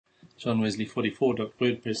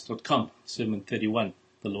johnwesley44.wordpress.com, Sermon 31,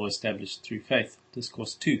 The Law Established Through Faith,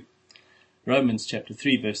 Discourse 2. Romans chapter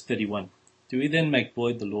 3, verse 31. Do we then make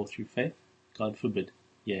void the law through faith? God forbid.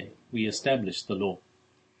 Yea, we establish the law.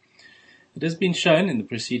 It has been shown in the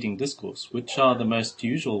preceding discourse which are the most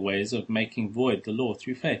usual ways of making void the law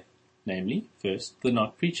through faith, namely, first, the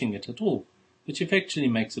not preaching it at all, which effectually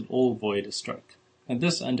makes it all void a stroke, and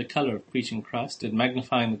this under colour of preaching Christ and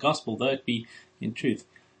magnifying the gospel, though it be, in truth,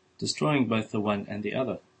 destroying both the one and the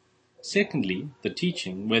other. Secondly, the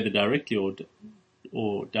teaching, whether directly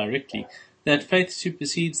or directly, that faith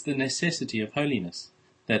supersedes the necessity of holiness,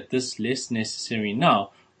 that this less necessary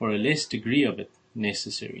now, or a less degree of it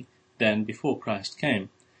necessary, than before Christ came,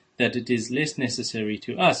 that it is less necessary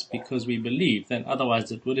to us because we believe than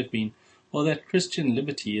otherwise it would have been, or that Christian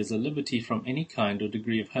liberty is a liberty from any kind or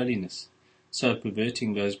degree of holiness, so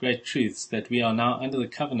perverting those great truths that we are now under the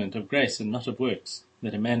covenant of grace and not of works,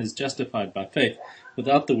 that a man is justified by faith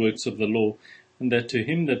without the works of the law, and that to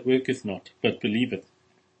him that worketh not, but believeth,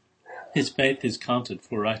 his faith is counted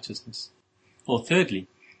for righteousness. Or thirdly,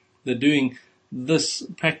 the doing this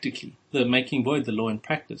practically, the making void the law in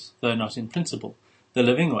practice, though not in principle, the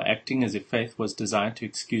living or acting as if faith was designed to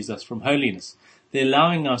excuse us from holiness, the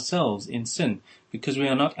allowing ourselves in sin because we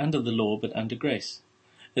are not under the law but under grace.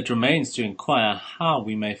 It remains to inquire how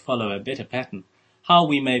we may follow a better pattern, how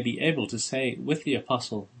we may be able to say with the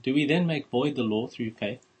apostle, do we then make void the law through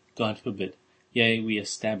faith? God forbid. Yea, we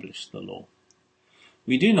establish the law.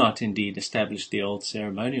 We do not indeed establish the old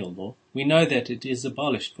ceremonial law. We know that it is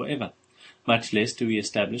abolished forever. Much less do we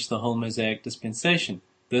establish the whole Mosaic dispensation.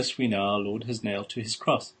 This we know our Lord has nailed to his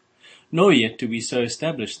cross. Nor yet do we so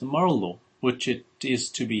establish the moral law, which it is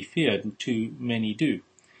to be feared too many do,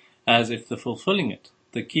 as if the fulfilling it,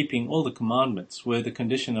 the keeping all the commandments, were the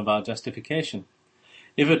condition of our justification.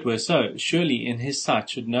 If it were so, surely in his sight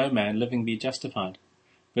should no man living be justified.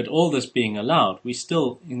 But all this being allowed, we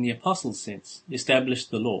still, in the apostles' sense, establish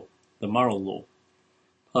the law, the moral law.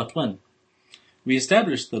 Part 1. We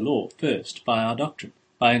establish the law first by our doctrine,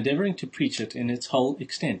 by endeavouring to preach it in its whole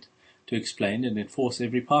extent, to explain and enforce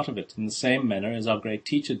every part of it in the same manner as our great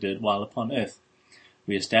teacher did while upon earth.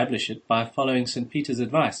 We establish it by following St. Peter's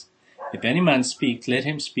advice. If any man speak, let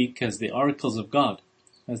him speak as the oracles of God.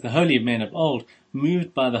 As the holy men of old,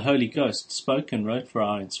 moved by the Holy Ghost, spoke and wrote for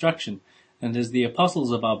our instruction, and as the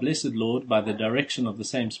apostles of our blessed Lord, by the direction of the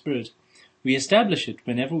same Spirit, we establish it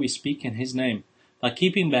whenever we speak in his name, by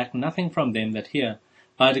keeping back nothing from them that hear,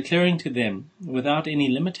 by declaring to them, without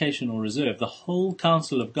any limitation or reserve, the whole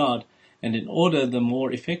counsel of God, and in order the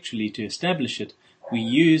more effectually to establish it, we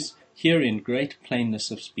use herein great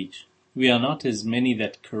plainness of speech. We are not as many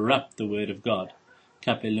that corrupt the word of God,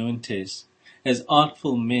 capelluentes, as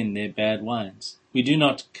artful men their bad wines. We do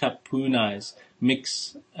not capunize,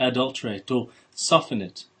 mix, adulterate, or soften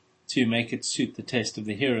it to make it suit the taste of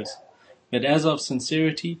the hearers. But as of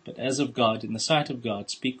sincerity, but as of God, in the sight of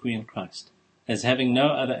God, speak we in Christ, as having no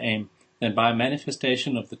other aim than by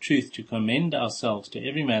manifestation of the truth to commend ourselves to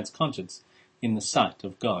every man's conscience in the sight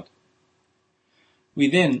of God. We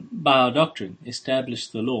then, by our doctrine, establish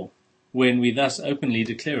the law, when we thus openly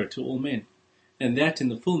declare it to all men, and that in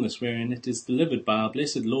the fullness wherein it is delivered by our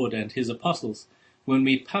blessed Lord and his apostles, when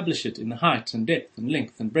we publish it in the height and depth and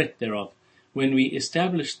length and breadth thereof, when we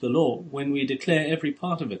establish the law, when we declare every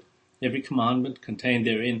part of it, every commandment contained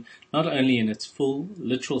therein, not only in its full,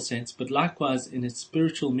 literal sense, but likewise in its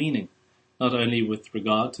spiritual meaning, not only with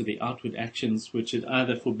regard to the outward actions which it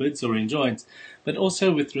either forbids or enjoins, but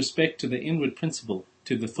also with respect to the inward principle,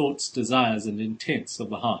 to the thoughts, desires, and intents of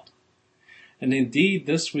the heart. And indeed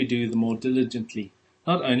this we do the more diligently,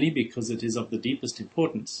 not only because it is of the deepest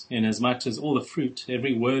importance, inasmuch as all the fruit,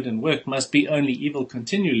 every word and work must be only evil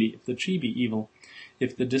continually if the tree be evil,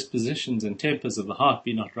 if the dispositions and tempers of the heart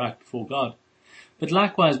be not right before God, but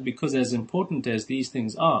likewise because as important as these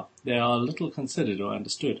things are, they are little considered or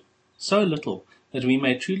understood, so little that we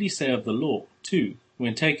may truly say of the law, too,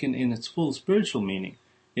 when taken in its full spiritual meaning,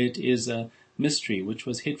 it is a mystery which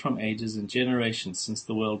was hid from ages and generations since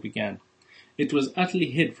the world began. It was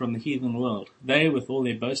utterly hid from the heathen world. They, with all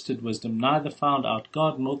their boasted wisdom, neither found out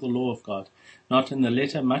God nor the law of God, not in the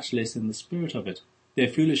letter, much less in the spirit of it. Their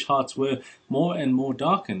foolish hearts were more and more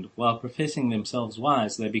darkened, while professing themselves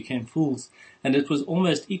wise, they became fools, and it was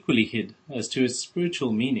almost equally hid, as to its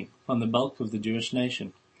spiritual meaning, from the bulk of the Jewish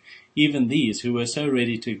nation. Even these, who were so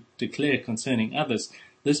ready to declare concerning others,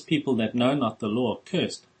 this people that know not the law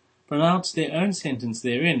cursed, pronounced their own sentence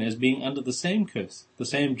therein as being under the same curse, the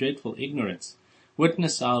same dreadful ignorance.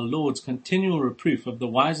 Witness our Lord's continual reproof of the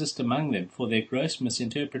wisest among them for their gross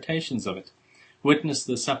misinterpretations of it, Witness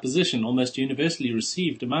the supposition almost universally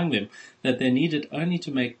received among them that they needed only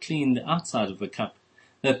to make clean the outside of the cup,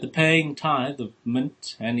 that the paying tithe of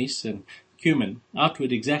mint, anise, and cumin,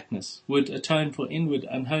 outward exactness, would atone for inward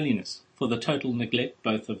unholiness, for the total neglect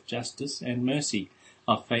both of justice and mercy,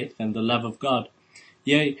 of faith and the love of God.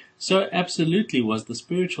 Yea, so absolutely was the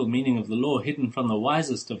spiritual meaning of the law hidden from the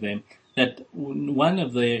wisest of them, that one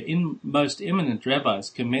of their most eminent rabbis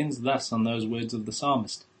commends thus on those words of the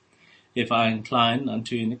psalmist: "If I incline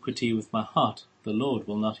unto iniquity with my heart, the Lord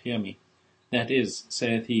will not hear me. That is,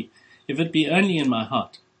 saith he, if it be only in my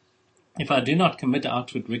heart. If I do not commit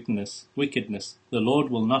outward wickedness, the Lord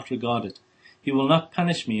will not regard it. He will not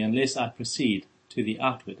punish me unless I proceed to the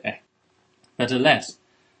outward act." But alas,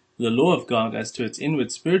 the law of God as to its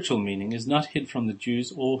inward spiritual meaning is not hid from the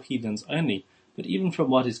Jews or heathens only, but even from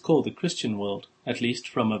what is called the Christian world, at least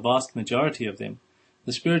from a vast majority of them.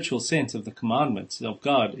 The spiritual sense of the commandments of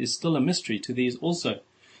God is still a mystery to these also.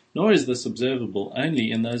 Nor is this observable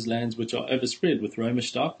only in those lands which are overspread with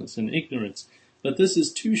Romish darkness and ignorance, but this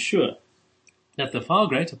is too sure, that the far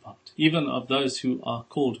greater part, even of those who are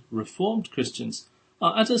called Reformed Christians,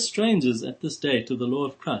 are utter strangers at this day to the law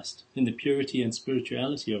of Christ, in the purity and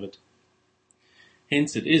spirituality of it.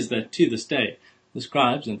 Hence it is that to this day, the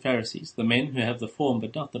scribes and Pharisees, the men who have the form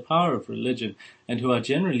but not the power of religion, and who are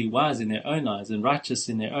generally wise in their own eyes and righteous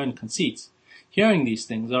in their own conceits, hearing these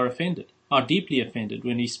things are deeply offended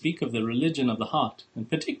when we speak of the religion of the heart, and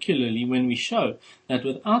particularly when we show that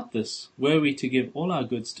without this, were we to give all our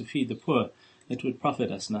goods to feed the poor, it would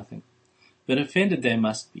profit us nothing. But offended they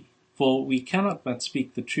must be, for we cannot but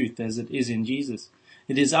speak the truth as it is in Jesus.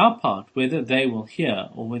 It is our part, whether they will hear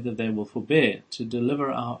or whether they will forbear, to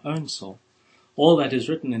deliver our own soul. All that is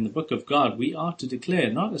written in the book of God we are to declare,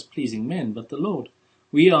 not as pleasing men, but the Lord.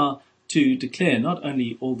 We are to declare not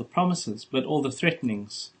only all the promises, but all the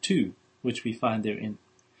threatenings too, which we find therein.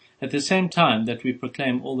 At the same time that we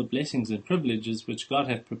proclaim all the blessings and privileges which God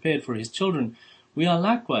hath prepared for his children, we are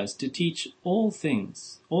likewise to teach all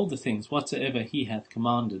the things whatsoever he hath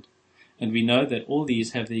commanded. And we know that all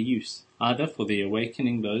these have their use, either for the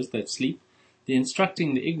awakening those that sleep, the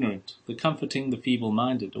instructing the ignorant, the comforting the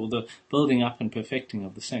feeble-minded, or the building up and perfecting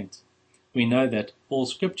of the saints. We know that all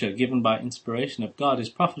Scripture given by inspiration of God is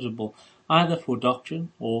profitable either for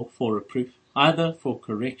doctrine or for reproof, either for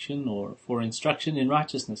correction or for instruction in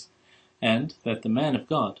righteousness, and that the man of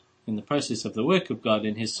God, in the process of the work of God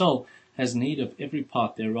in his soul, has need of every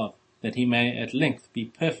part thereof, that he may at length be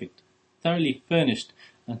perfect, thoroughly furnished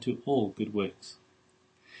unto all good works.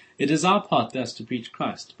 It is our part thus to preach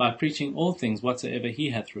Christ, by preaching all things whatsoever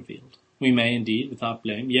he hath revealed. We may indeed, without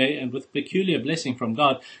blame, yea, and with peculiar blessing from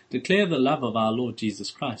God, declare the love of our Lord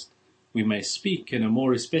Jesus Christ. We may speak in a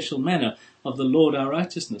more especial manner of the Lord our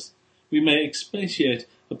righteousness. We may expatiate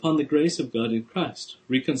upon the grace of God in Christ,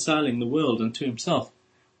 reconciling the world unto himself.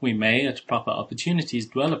 We may at proper opportunities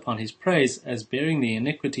dwell upon his praise as bearing the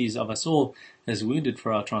iniquities of us all, as wounded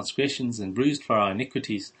for our transgressions and bruised for our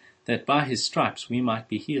iniquities, that by his stripes we might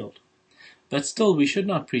be healed. But still we should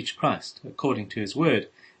not preach Christ, according to his word,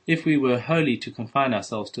 if we were wholly to confine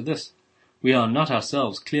ourselves to this. We are not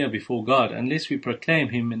ourselves clear before God unless we proclaim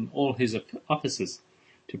him in all his offices.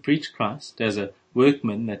 To preach Christ as a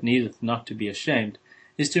workman that needeth not to be ashamed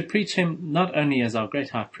is to preach him not only as our great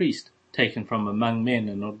high priest, taken from among men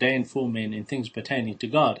and ordained for men in things pertaining to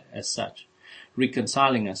God as such,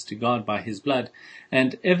 reconciling us to God by his blood,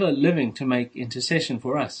 and ever living to make intercession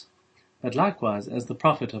for us, but likewise as the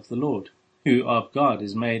prophet of the Lord, who of God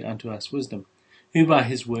is made unto us wisdom, who by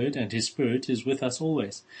his word and his Spirit is with us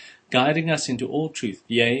always, guiding us into all truth,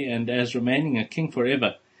 yea, and as remaining a king for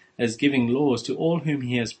ever, as giving laws to all whom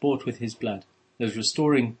he has bought with his blood, as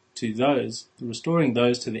restoring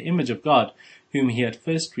those to the image of God, whom he had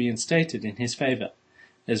first reinstated in his favour,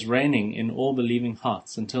 as reigning in all believing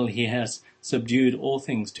hearts, until he has subdued all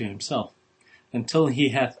things to himself, until he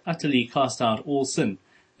hath utterly cast out all sin,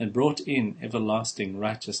 and brought in everlasting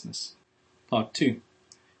righteousness. Part 2.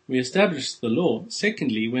 We establish the law,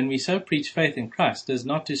 secondly, when we so preach faith in Christ as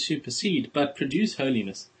not to supersede, but produce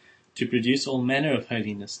holiness, to produce all manner of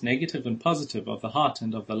holiness, negative and positive, of the heart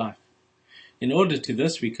and of the life. In order to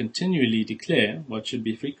this we continually declare, what should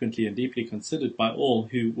be frequently and deeply considered by all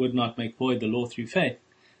who would not make void the law through faith,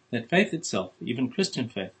 that faith itself, even Christian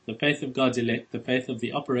faith, the faith of God's elect, the faith of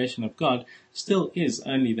the operation of God, still is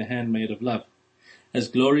only the handmaid of love. As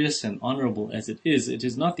glorious and honourable as it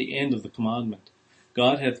is not the end of the commandment.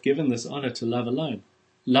 God hath given this honour to love alone.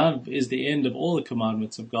 Love is the end of all the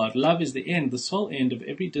commandments of God. Love is the end, the sole end of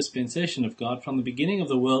every dispensation of God, from the beginning of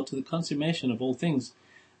the world to the consummation of all things,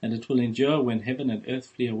 and it will endure when heaven and earth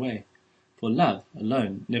flee away. For love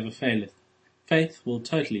alone never faileth. Faith will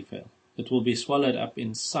totally fail. It will be swallowed up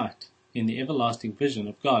in sight, in the everlasting vision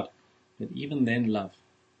of God, but even then love.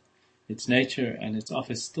 Its nature and its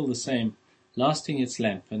office still the same, lasting its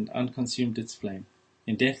lamp and unconsumed its flame,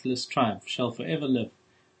 in deathless triumph shall forever live,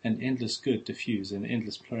 and endless good diffuse and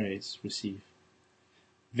endless praise receive.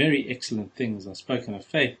 Very excellent things are spoken of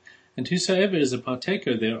faith, and whosoever is a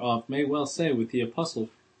partaker thereof may well say with the apostle,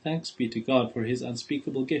 Thanks be to God for his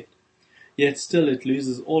unspeakable gift. Yet still it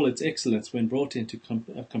loses all its excellence when brought into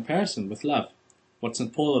comparison with love. What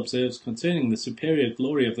St. Paul observes concerning the superior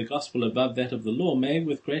glory of the gospel above that of the law may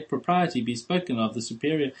with great propriety be spoken of the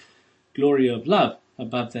superior glory of love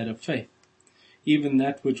above that of faith. Even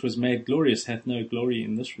that which was made glorious hath no glory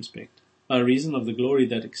in this respect, by reason of the glory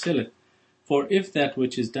that excelleth. For if that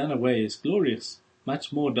which is done away is glorious,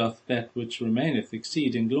 much more doth that which remaineth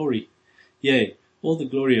exceed in glory. Yea, all the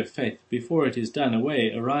glory of faith, before it is done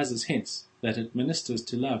away, arises hence, that it ministers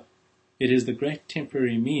to love. It is the great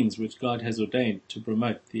temporary means which God has ordained to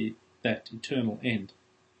promote that eternal end.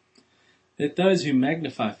 Let those who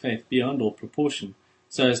magnify faith beyond all proportion,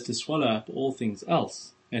 so as to swallow up all things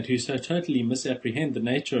else, and who so totally misapprehend the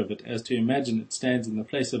nature of it as to imagine it stands in the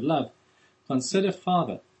place of love, consider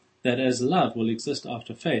farther that as love will exist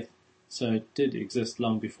after faith, so it did exist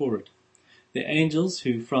long before it. The angels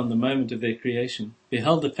who, from the moment of their creation,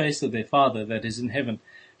 beheld the face of their Father that is in heaven,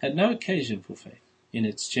 had no occasion for faith in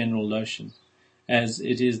its general notion, as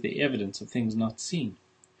it is the evidence of things not seen.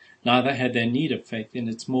 Neither had they need of faith in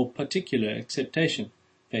its more particular acceptation,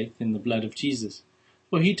 faith in the blood of Jesus.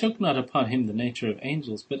 For he took not upon him the nature of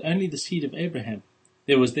angels, but only the seed of Abraham.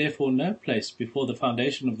 There was therefore no place before the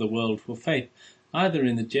foundation of the world for faith, either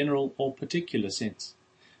in the general or particular sense.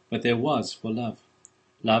 But there was for love.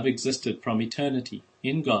 Love existed from eternity,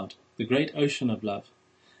 in God, the great ocean of love.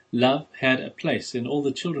 Love had a place in all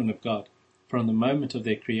the children of God, from the moment of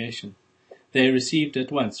their creation. They received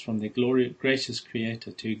at once from their gracious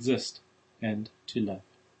Creator to exist and to love.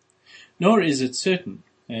 Nor is it certain,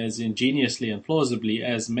 as ingeniously and plausibly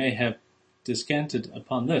as may have descanted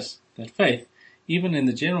upon this, that faith, even in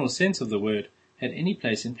the general sense of the word, had any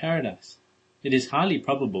place in paradise. It is highly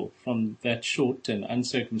probable, from that short and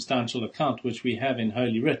uncircumstantial account which we have in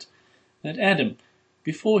Holy Writ, that Adam,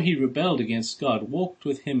 before he rebelled against God, walked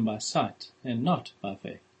with him by sight, and not by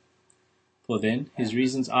faith. For then his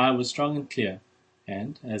reason's eye was strong and clear,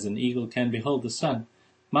 and, as an eagle can behold the sun,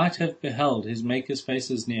 might have beheld his Maker's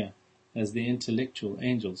face as near, as the intellectual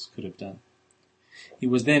angels could have done. He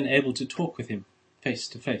was then able to talk with him, face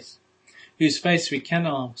to face, whose face we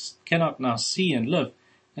cannot now see and live,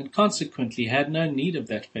 and consequently had no need of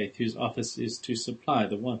that faith whose office is to supply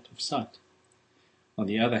the want of sight. On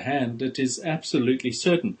the other hand, it is absolutely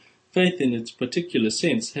certain faith in its particular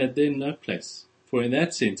sense had then no place, for in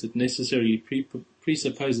that sense it necessarily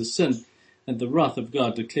presupposes sin and the wrath of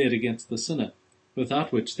God declared against the sinner,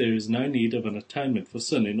 without which there is no need of an atonement for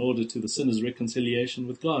sin in order to the sinner's reconciliation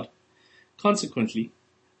with God. Consequently,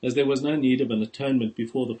 as there was no need of an atonement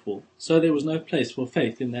before the fall, so there was no place for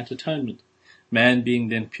faith in that atonement. Man being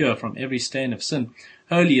then pure from every stain of sin,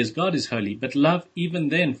 holy as God is holy, but love even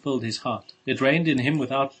then filled his heart. It reigned in him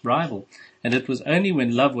without rival, and it was only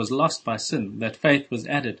when love was lost by sin that faith was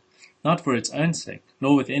added, not for its own sake,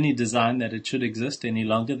 nor with any design that it should exist any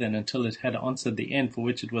longer than until it had answered the end for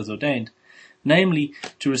which it was ordained, namely,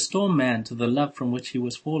 to restore man to the love from which he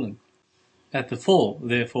was fallen. At the fall,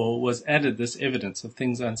 therefore, was added this evidence of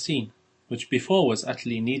things unseen, which before was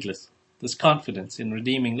utterly needless, this confidence in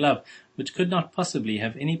redeeming love, which could not possibly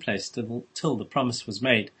have any place till the promise was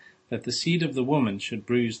made that the seed of the woman should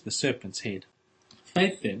bruise the serpent's head.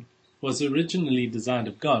 Faith, then, was originally designed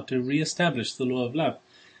of God to re-establish the law of love.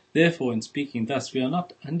 Therefore, in speaking thus, we are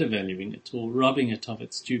not undervaluing it or robbing it of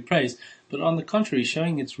its due praise, but on the contrary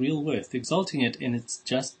showing its real worth, exalting it in its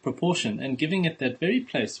just proportion, and giving it that very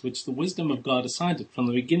place which the wisdom of God assigned it from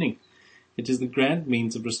the beginning. It is the grand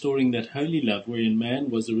means of restoring that holy love wherein man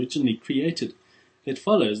was originally created. It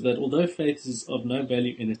follows that although faith is of no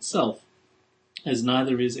value in itself, as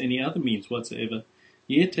neither is any other means whatsoever,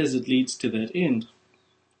 yet as it leads to that end,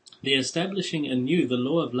 the establishing anew the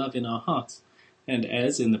law of love in our hearts, and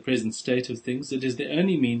as, in the present state of things, it is the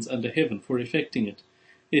only means under heaven for effecting it,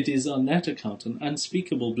 it is on that account an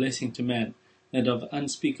unspeakable blessing to man, and of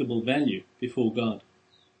unspeakable value before God.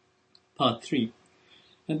 Part 3.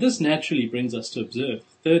 And this naturally brings us to observe,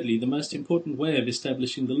 thirdly, the most important way of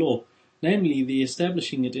establishing the law, namely the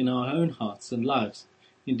establishing it in our own hearts and lives.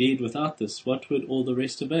 Indeed, without this, what would all the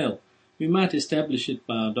rest avail? We might establish it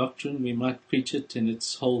by our doctrine, we might preach it in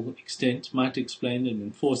its whole extent, might explain and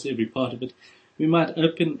enforce every part of it, we might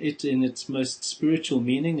open it in its most spiritual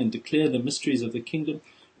meaning and declare the mysteries of the kingdom,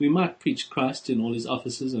 We might preach Christ in all his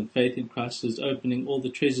offices and faith in Christ as opening all the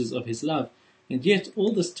treasures of his love, and yet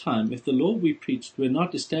all this time, if the law we preached were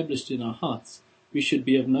not established in our hearts, we should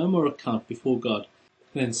be of no more account before God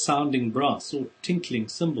than sounding brass or tinkling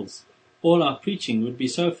cymbals. All our preaching would be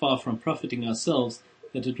so far from profiting ourselves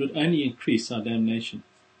that it would only increase our damnation.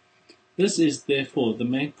 This is, therefore, the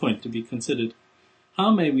main point to be considered. How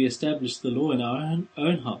may we establish the law in our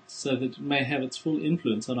own hearts so that it may have its full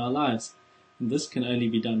influence on our lives? And this can only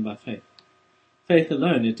be done by faith. Faith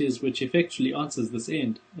alone it is which effectually answers this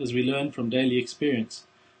end, as we learn from daily experience.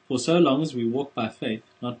 For so long as we walk by faith,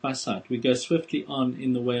 not by sight, we go swiftly on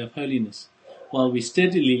in the way of holiness, while we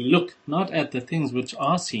steadily look not at the things which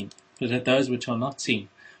are seen, but at those which are not seen.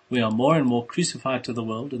 We are more and more crucified to the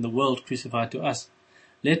world, and the world crucified to us.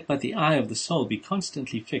 Let but the eye of the soul be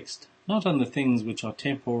constantly fixed, not on the things which are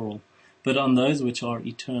temporal, but on those which are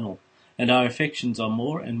eternal, and our affections are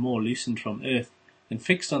more and more loosened from earth, and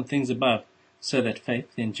fixed on things above, so that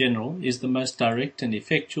faith, in general, is the most direct and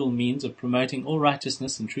effectual means of promoting all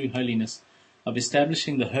righteousness and true holiness, of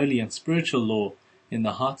establishing the holy and spiritual law in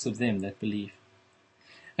the hearts of them that believe.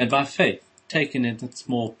 And by faith, taken in its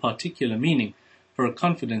more particular meaning, for a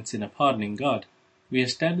confidence in a pardoning God, we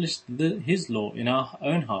establish his law in our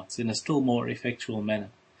own hearts in a still more effectual manner.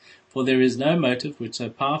 For there is no motive which so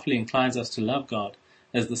powerfully inclines us to love God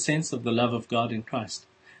as the sense of the love of God in Christ.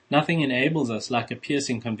 Nothing enables us like a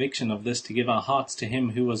piercing conviction of this to give our hearts to him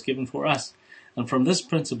who was given for us, and from this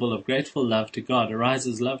principle of grateful love to God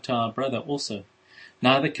arises love to our brother also.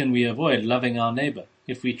 Neither can we avoid loving our neighbour,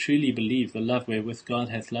 if we truly believe the love wherewith God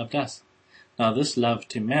hath loved us. Now this love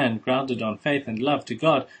to man, grounded on faith and love to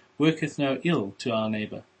God, worketh no ill to our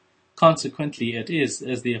neighbour. Consequently it is,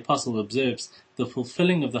 as the Apostle observes, the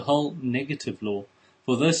fulfilling of the whole negative law.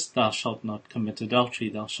 For this, thou shalt not commit adultery,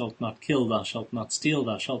 thou shalt not kill, thou shalt not steal,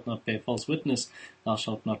 thou shalt not bear false witness, thou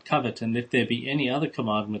shalt not covet, and if there be any other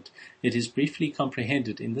commandment, it is briefly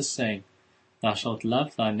comprehended in this saying, thou shalt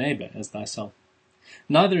love thy neighbour as thyself.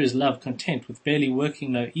 Neither is love content with barely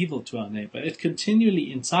working no evil to our neighbour. It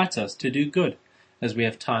continually incites us to do good, as we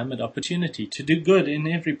have time and opportunity, to do good in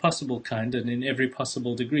every possible kind and in every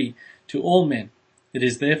possible degree, to all men. It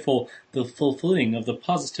is therefore the fulfilling of the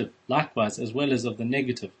positive, likewise as well as of the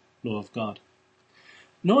negative, law of God.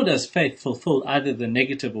 Nor does faith fulfill either the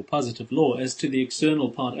negative or positive law as to the external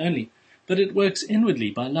part only, but it works inwardly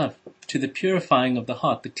by love, to the purifying of the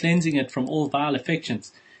heart, the cleansing it from all vile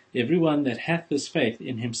affections. Every one that hath this faith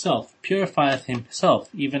in himself purifieth himself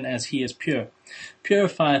even as he is pure,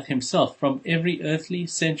 purifieth himself from every earthly,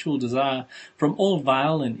 sensual desire, from all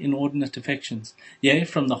vile and inordinate affections, yea,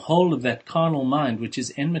 from the whole of that carnal mind which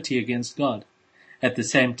is enmity against God. At the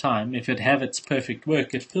same time, if it have its perfect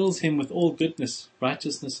work, it fills him with all goodness,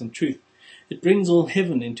 righteousness, and truth. It brings all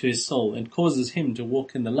heaven into his soul and causes him to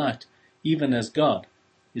walk in the light, even as God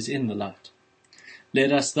is in the light.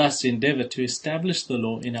 Let us thus endeavour to establish the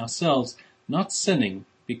law in ourselves, not sinning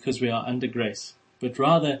because we are under grace, but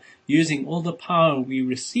rather using all the power we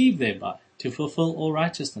receive thereby to fulfill all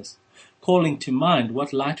righteousness, calling to mind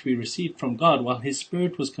what light we received from God while his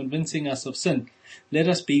Spirit was convincing us of sin. Let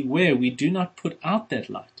us beware we do not put out that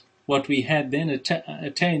light. What we had then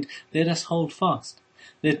attained, let us hold fast.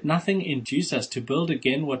 Let nothing induce us to build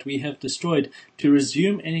again what we have destroyed, to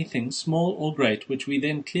resume anything, small or great, which we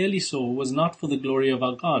then clearly saw was not for the glory of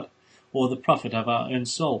our God, or the profit of our own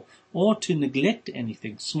soul, or to neglect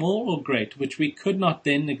anything, small or great, which we could not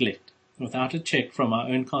then neglect, without a check from our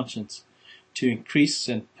own conscience. To increase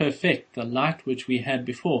and perfect the light which we had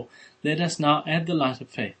before, let us now add the light of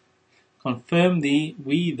faith. Confirm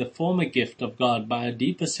we the former gift of God by a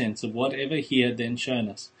deeper sense of whatever he had then shown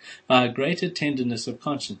us, by a greater tenderness of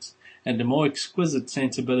conscience, and a more exquisite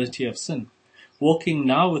sensibility of sin, walking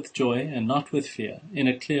now with joy and not with fear, in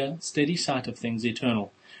a clear, steady sight of things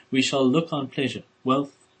eternal. We shall look on pleasure,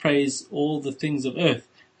 wealth, praise, all the things of earth,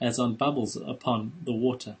 as on bubbles upon the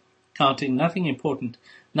water, counting nothing important,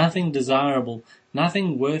 nothing desirable,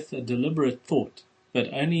 nothing worth a deliberate thought,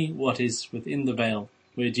 but only what is within the veil,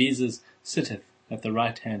 where Jesus sitteth at the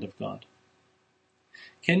right hand of God.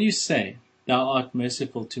 Can you say, Thou art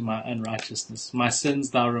merciful to my unrighteousness, my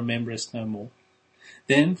sins thou rememberest no more?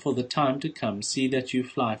 Then for the time to come see that you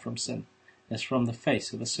fly from sin, as from the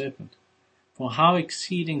face of a serpent. For how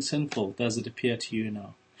exceeding sinful does it appear to you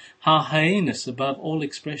now, how heinous above all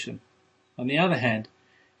expression. On the other hand,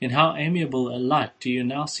 in how amiable a light do you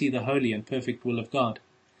now see the holy and perfect will of God.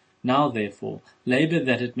 Now, therefore, labour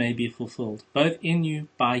that it may be fulfilled, both in you,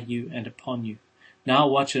 by you, and upon you. Now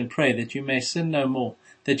watch and pray that you may sin no more,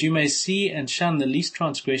 that you may see and shun the least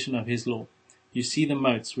transgression of his law. You see the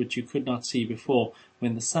motes which you could not see before,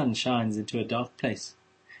 when the sun shines into a dark place.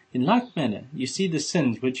 In like manner, you see the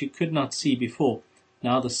sins which you could not see before.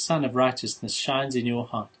 Now the Sun of Righteousness shines in your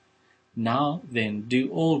heart. Now then, do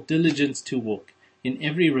all diligence to walk, in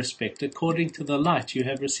every respect, according to the light you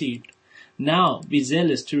have received. Now be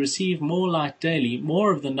zealous to receive more light daily,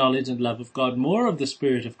 more of the knowledge and love of God, more of the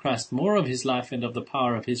Spirit of Christ, more of His life and of the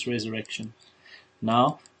power of His resurrection.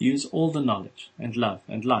 Now use all the knowledge and love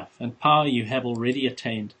and life and power you have already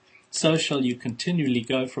attained. So shall you continually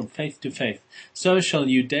go from faith to faith. So shall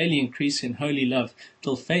you daily increase in holy love,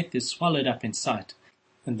 till faith is swallowed up in sight,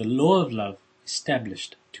 and the law of love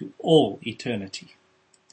established to all eternity.